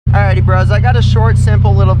Alrighty bros, I got a short,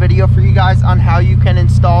 simple little video for you guys on how you can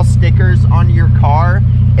install stickers on your car.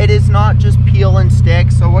 It is not just peel and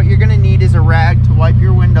stick, so what you're gonna need is a rag to wipe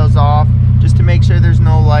your windows off, just to make sure there's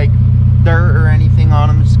no like dirt or anything on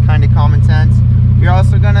them, just kind of common sense. You're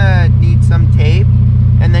also gonna need some tape,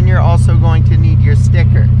 and then you're also going to need your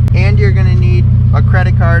sticker. And you're gonna need a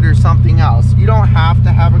credit card or something else. You don't have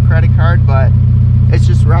to have a credit card, but it's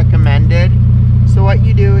just recommended. So what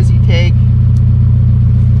you do is you take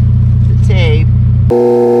tape,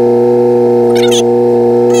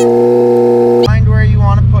 find where you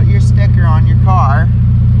want to put your sticker on your car,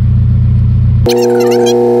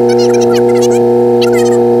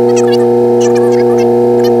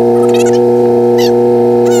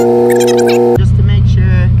 just to make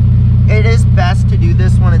sure. It is best to do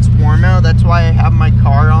this when it's warm out. That's why I have my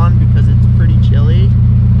car on, because it's pretty chilly.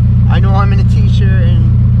 I know I'm in a t-shirt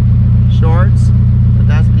and shorts, but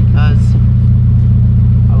that's because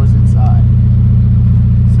I was inside.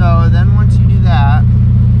 So then once you do that,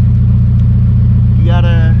 you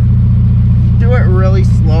gotta do it really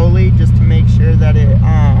slowly, just to make sure that it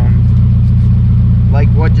like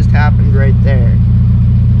what just happened right there.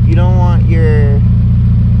 You don't want your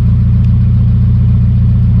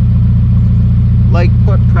like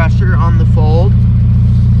put pressure on the fold,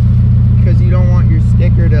 because you don't want your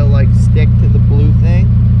sticker to like stick to the blue thing.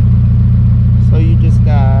 So you just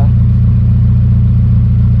gotta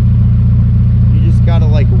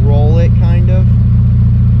like roll it kind of,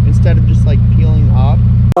 instead of just like peeling up.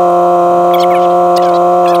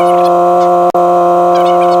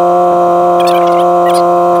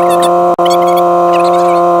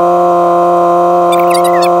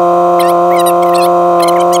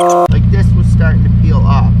 Like this was starting to peel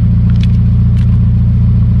up.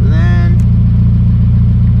 Then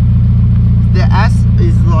the S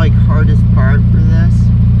is the like hardest part for this.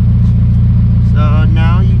 So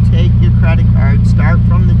now you take your credit card, start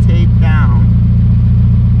from the tape down,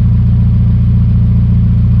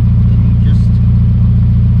 and you just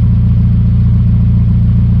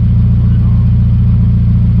put it on.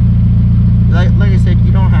 Like I said,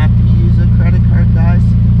 you don't have to use a credit card, guys.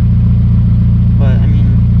 But I mean,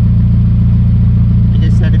 like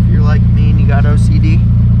I said, if you're like me and you got OCD,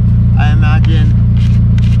 I imagine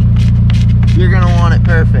you're gonna want it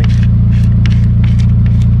perfect.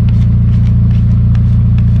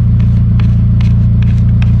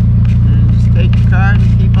 And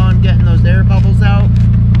keep on getting those air bubbles out.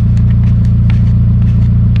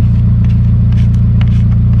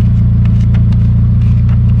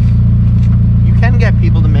 You can get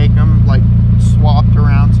people to make them like swapped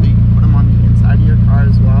around, so you can put them on the inside of your car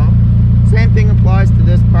as well. Same thing applies to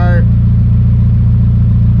this part.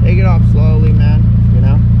 Take it off slowly, man, you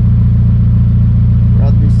know?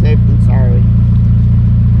 Rather be safe than sorry.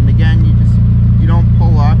 And again, you don't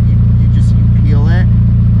pull up, you peel it.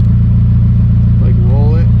 Like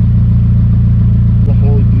roll it, the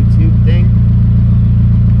whole YouTube thing.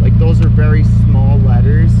 Like those are very small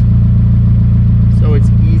letters, so it's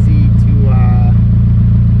easy to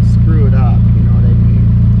screw it up, you know what I mean?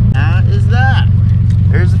 That is that.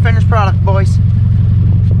 There's the finished product, boys.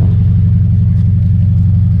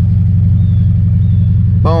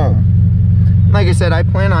 Boom. Like I said, I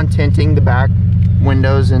plan on tinting the back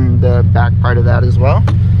windows and the back part of that as well.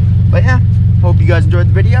 But yeah, hope you guys enjoyed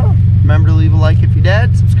the video. Remember to leave a like if you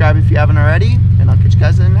did, subscribe if you haven't already, and I'll catch you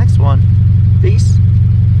guys in the next one. Peace.